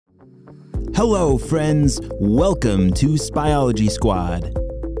Hello, friends. Welcome to Spyology Squad.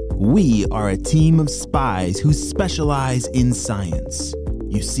 We are a team of spies who specialize in science.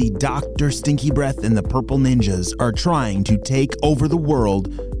 You see, Dr. Stinky Breath and the Purple Ninjas are trying to take over the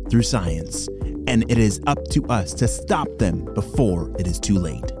world through science, and it is up to us to stop them before it is too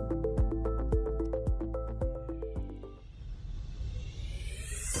late.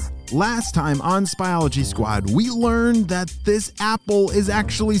 Last time on Spyology Squad, we learned that this apple is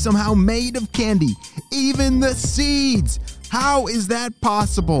actually somehow made of candy, even the seeds. How is that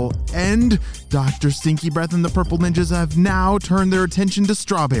possible? And Dr. Stinky Breath and the Purple Ninjas have now turned their attention to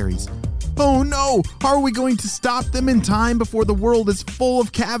strawberries. Oh no! Are we going to stop them in time before the world is full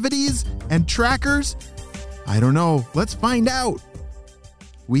of cavities and trackers? I don't know. Let's find out.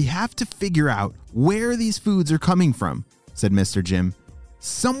 We have to figure out where these foods are coming from, said Mr. Jim.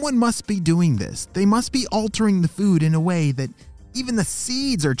 Someone must be doing this. They must be altering the food in a way that even the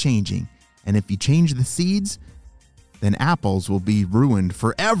seeds are changing. And if you change the seeds, then apples will be ruined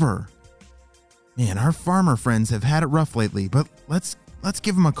forever. Man, our farmer friends have had it rough lately, but let's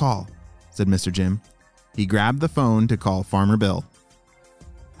give them a call, said Mr. Jim. He grabbed the phone to call Farmer Bill.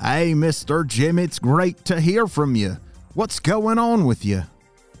 Hey, Mr. Jim, it's great to hear from you. What's going on with you?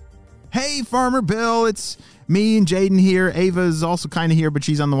 Hey, Farmer Bill, it's me and Jaden here. Ava's also kind of here, but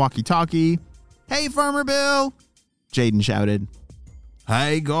she's on the walkie-talkie. Hey, Farmer Bill, Jaden shouted.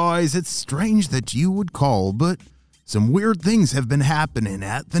 Hey, guys, it's strange that you would call, but some weird things have been happening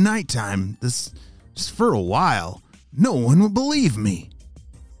at the nighttime just for a while. No one will believe me.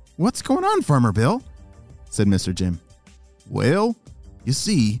 What's going on, Farmer Bill? Said Mr. Jim. Well, you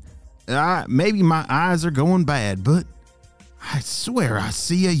see, maybe my eyes are going bad, but I swear I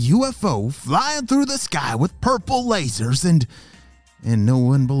see a UFO flying through the sky with purple lasers and no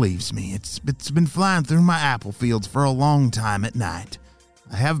one believes me. It's been flying through my apple fields for a long time at night.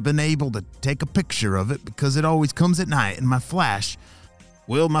 I have been able to take a picture of it because it always comes at night and my flash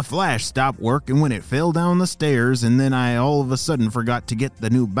stopped working when it fell down the stairs, and then I all of a sudden forgot to get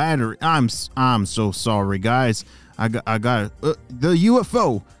the new battery. I'm so sorry, guys. I got the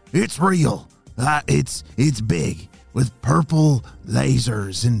UFO. It's real. It's big with purple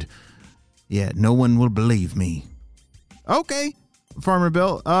lasers, and yeah, no one will believe me. Okay, Farmer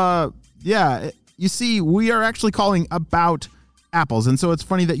Bill. Yeah, you see, we are actually calling about apples, and so it's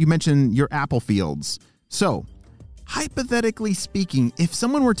funny that you mentioned your apple fields. So, hypothetically speaking, if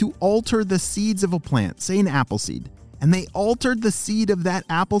someone were to alter the seeds of a plant, say an apple seed, and they altered the seed of that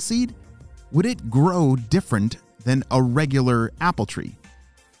apple seed, would it grow different than a regular apple tree?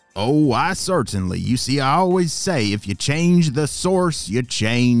 Oh, I certainly. You see, I always say if you change the source, you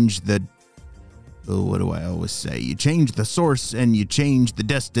change the... Oh, what do I always say? You change the source and you change the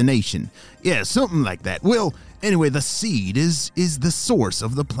destination. Yeah, something like that. Well, anyway, the seed is the source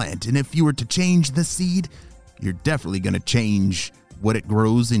of the plant, and if you were to change the seed, you're definitely going to change what it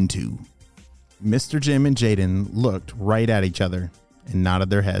grows into. Mr. Jim and Jaden looked right at each other and nodded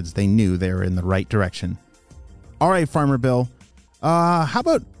their heads. They knew they were in the right direction. All right, Farmer Bill. How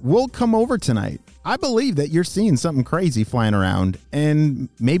about we'll come over tonight? I believe that you're seeing something crazy flying around, and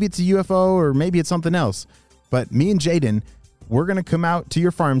maybe it's a UFO or maybe it's something else. But me and Jaden, we're going to come out to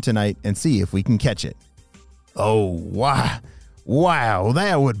your farm tonight and see if we can catch it. Oh, wow,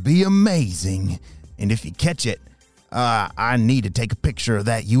 that would be amazing. And if you catch it, I need to take a picture of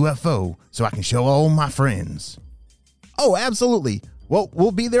that UFO so I can show all my friends. Oh, absolutely. Well,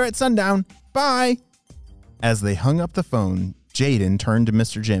 we'll be there at sundown. Bye. As they hung up the phone, Jaden turned to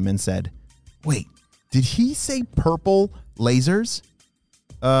Mr. Jim and said, Wait, did he say purple lasers?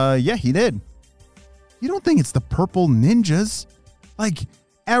 Yeah, he did. You don't think it's the Purple Ninjas? Like,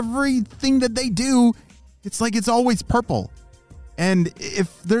 everything that they do, it's like it's always purple. And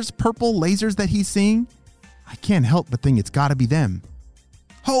if there's purple lasers that he's seeing, I can't help but think it's gotta be them.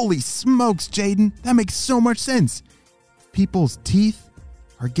 Holy smokes, Jaden, that makes so much sense. If people's teeth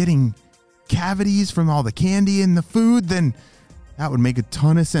are getting cavities from all the candy and the food, then that would make a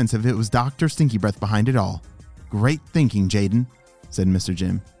ton of sense if it was Dr. Stinky Breath behind it all. Great thinking, Jaden, said Mr.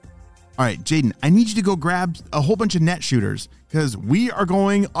 Jim. All right, Jaden, I need you to go grab a whole bunch of net shooters because we are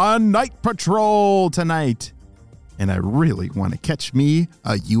going on night patrol tonight. And I really want to catch me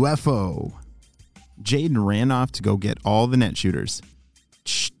a UFO. Jaden ran off to go get all the net shooters.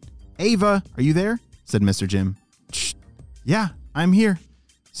 Shh. Ava, are you there? Said Mr. Jim. Shh. Yeah, I'm here.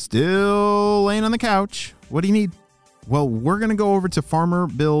 Still laying on the couch. What do you need? Well, we're going to go over to Farmer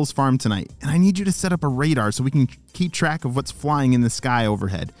Bill's farm tonight, and I need you to set up a radar so we can keep track of what's flying in the sky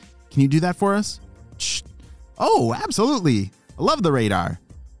overhead. Can you do that for us? Shh. Oh, absolutely. I love the radar.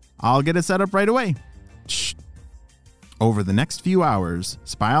 I'll get it set up right away. Shh. Over the next few hours,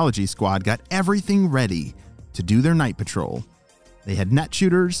 Spyology Squad got everything ready to do their night patrol. They had net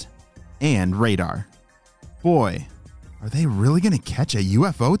shooters and radar. Boy, are they really going to catch a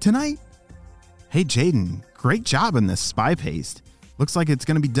UFO tonight? Hey, Jaden, great job in this spy paste. Looks like it's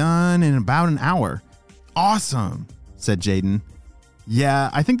going to be done in about an hour. Awesome, said Jaden.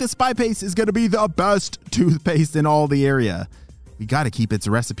 Yeah, I think the spy paste is going to be the best toothpaste in all the area. We got to keep its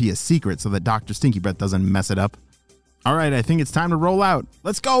recipe a secret so that Dr. Stinky Breath doesn't mess it up. All right, I think it's time to roll out.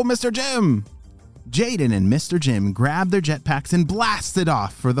 Let's go, Mr. Jim. Jaden and Mr. Jim grabbed their jetpacks and blasted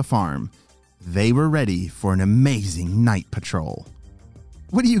off for the farm. They were ready for an amazing night patrol.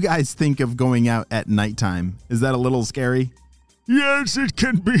 What do you guys think of going out at nighttime? Is that a little scary? Yes, it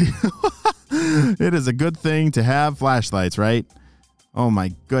can be. It is a good thing to have flashlights, right? Oh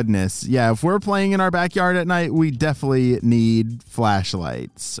my goodness. Yeah, if we're playing in our backyard at night, we definitely need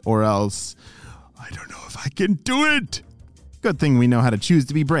flashlights, or else I don't know if I can do it. Good thing we know how to choose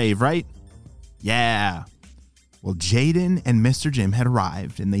to be brave, right? Yeah. Well, Jaden and Mr. Jim had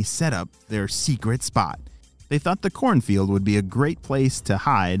arrived, and they set up their secret spot. They thought the cornfield would be a great place to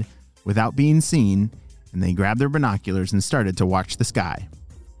hide without being seen, and they grabbed their binoculars and started to watch the sky.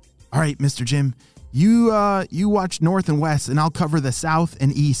 All right, Mr. Jim, you watch north and west, and I'll cover the south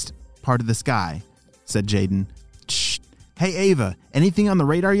and east part of the sky, said Jaden. Shh. Hey, Ava, anything on the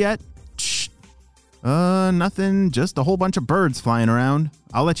radar yet? Shh. Nothing, just a whole bunch of birds flying around.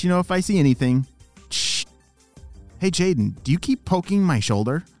 I'll let you know if I see anything. Shh. Hey, Jaden, do you keep poking my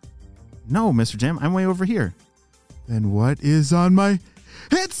shoulder? No, Mr. Jim, I'm way over here. Then what is on my...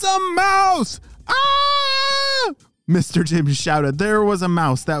 It's a mouse! Ah! Mr. Jim shouted. There was a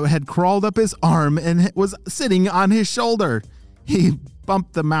mouse that had crawled up his arm and was sitting on his shoulder. He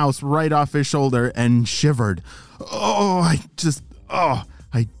bumped the mouse right off his shoulder and shivered. I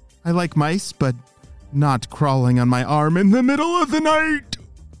like mice, but not crawling on my arm in the middle of the night.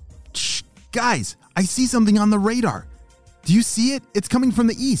 Shh, guys, I see something on the radar. Do you see it? It's coming from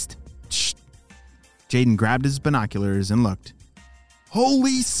the east. Shh. Jaden grabbed his binoculars and looked.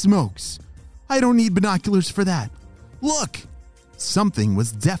 Holy smokes! I don't need binoculars for that. Look! Something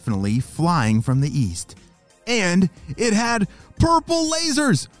was definitely flying from the east. And it had purple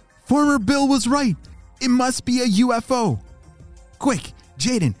lasers! Farmer Bill was right. It must be a UFO. Quick,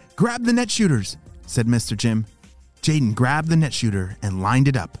 Jaden, grab the net shooters, said Mr. Jim. Jaden grabbed the net shooter and lined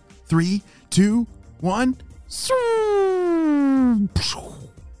it up. 3, 2, 1.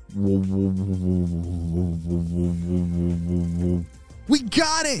 We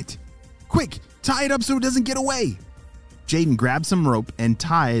got it! Quick, tie it up so it doesn't get away. Jaden grabbed some rope and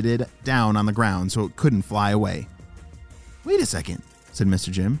tied it down on the ground so it couldn't fly away. Wait a second, said Mr.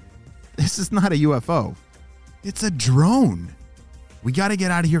 Jim. This is not a UFO. It's a drone. We got to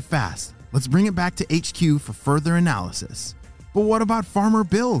get out of here fast. Let's bring it back to HQ for further analysis. But what about Farmer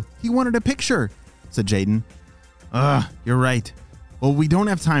Bill? He wanted a picture, said Jaden. You're right. Well, we don't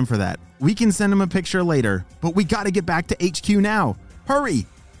have time for that. We can send him a picture later, but we got to get back to HQ now. Hurry!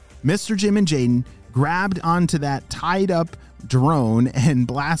 Mr. Jim and Jaden grabbed onto that tied up drone and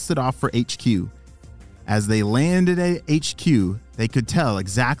blasted off for HQ. As they landed at HQ, they could tell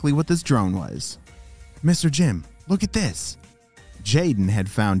exactly what this drone was. Mr. Jim, look at this. Jaden had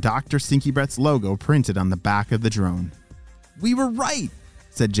found Dr. Stinky Breath's logo printed on the back of the drone. We were right,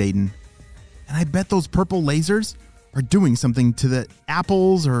 said Jaden. And I bet those purple lasers are doing something to the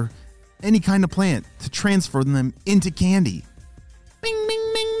apples or any kind of plant to transfer them into candy. Bing,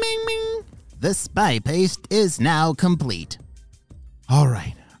 bing, bing, bing, bing. The spy paste is now complete. All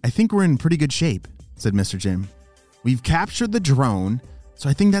right, I think we're in pretty good shape, said Mr. Jim. We've captured the drone, so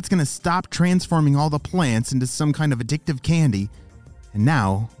I think that's going to stop transforming all the plants into some kind of addictive candy. And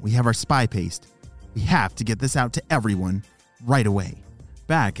now we have our spy paste. We have to get this out to everyone right away.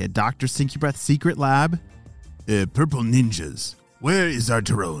 Back at Dr. Stinky Breath's secret lab. Purple ninjas, where is our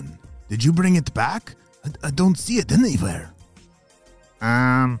drone? Did you bring it back? I don't see it anywhere.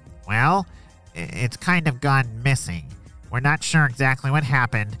 Well, it's kind of gone missing. We're not sure exactly what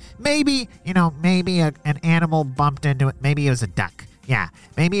happened. Maybe an animal bumped into it. Maybe it was a duck. Yeah,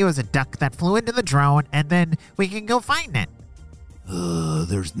 maybe it was a duck that flew into the drone, and then we can go find it.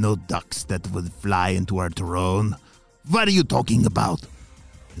 There's no ducks that would fly into our drone. What are you talking about?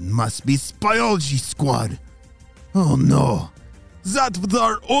 It must be Spyology Squad. Oh no, that was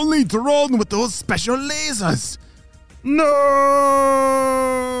our only drone with those special lasers. No!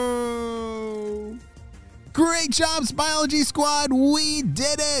 Great job, Spyology Squad. We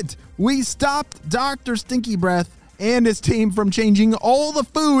did it. We stopped Dr. Stinky Breath and his team from changing all the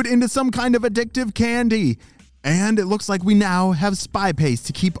food into some kind of addictive candy. And it looks like we now have spy paste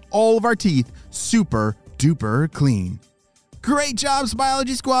to keep all of our teeth super duper clean. Great job,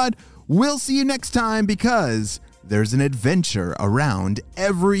 Spyology Squad. We'll see you next time because there's an adventure around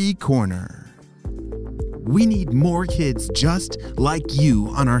every corner. We need more kids just like you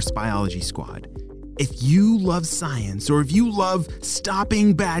on our Spyology Squad. If you love science or if you love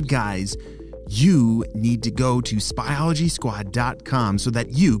stopping bad guys, you need to go to SpyologySquad.com so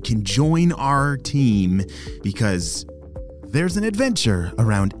that you can join our team because there's an adventure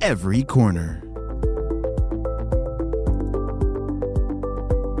around every corner.